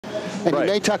And he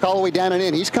may tuck all the way down and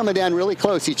in. He's coming down really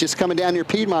close. He's just coming down near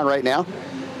Piedmont right now.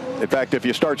 In fact, if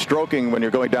you start stroking when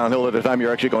you're going downhill at a time,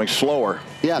 you're actually going slower.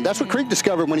 Yeah, that's what Krieg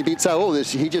discovered when he beat Saul.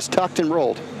 He just tucked and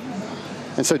rolled.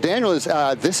 And so Daniel is,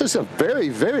 this is a very,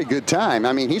 very good time.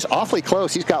 I mean, he's awfully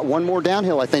close. He's got one more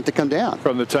downhill, I think, to come down.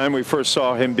 From the time we first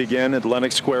saw him begin at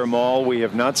Lenox Square Mall, we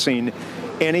have not seen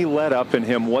any let up in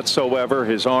him whatsoever.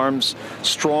 His arms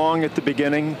strong at the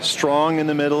beginning, strong in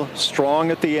the middle,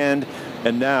 strong at the end,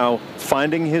 and now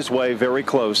finding his way very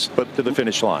close to the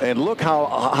finish line. And look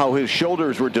how his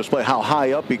shoulders were displayed, how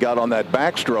high up he got on that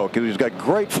backstroke. He's got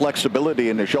great flexibility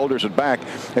in his shoulders and back.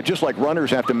 And just like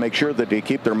runners have to make sure that they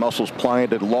keep their muscles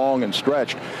pliant and long and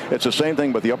stretched, it's the same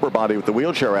thing with the upper body with the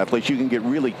wheelchair athletes. You can get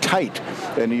really tight,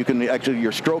 and you can actually,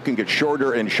 your stroke can get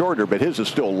shorter and shorter, but his is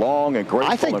still long and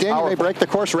graceful. I think Daniel may break the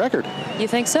course record. You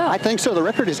think so? I think so. The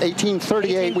record is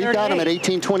 18:38. We've got him at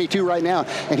 18:22 right now,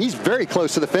 and he's very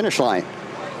close to the finish line.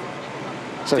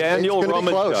 So Daniel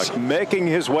Romanchuk making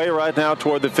his way right now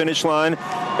toward the finish line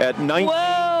at 19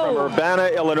 from Urbana,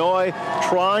 Illinois,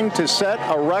 trying to set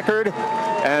a record.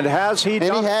 And has he done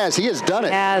it? And he has. He has done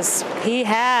it. He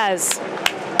has.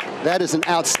 That is an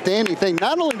outstanding thing,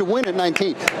 not only to win at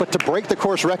 19, but to break the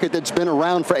course record that's been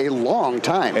around for a long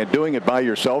time. And doing it by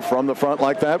yourself from the front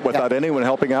like that without anyone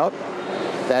helping out?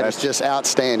 That is just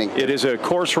outstanding. It is a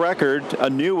course record,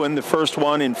 a new one, the first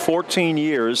one in 14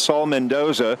 years. Saul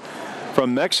Mendoza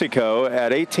from Mexico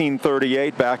at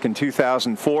 18:38 back in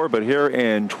 2004, but here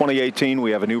in 2018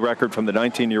 we have a new record from the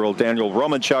 19-year-old Daniel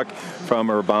Romanchuk from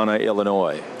Urbana,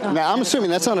 Illinois. Now I'm assuming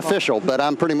that's unofficial, but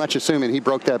I'm pretty much assuming he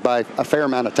broke that by a fair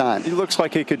amount of time. He looks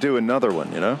like he could do another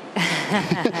one, you know?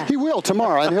 He will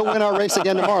tomorrow, and he'll win our race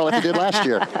again tomorrow like he did last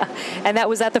year. And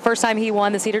was that the first time he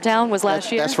won the Cedartown was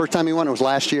last year? That's the first time he won. It was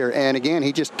last year, and again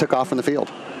he just took off from the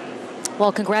field.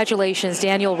 Well, congratulations,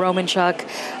 Daniel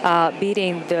Romanchuk,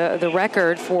 beating the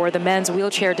record for the men's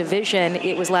wheelchair division.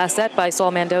 It was last set by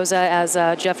Saul Mendoza, as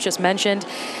Jeff just mentioned.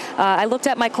 I looked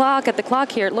at my clock, at the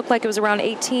clock here. It looked like it was around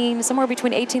 18, somewhere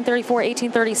between 18:34,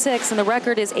 18:36, and the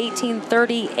record is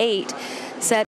 18:38, set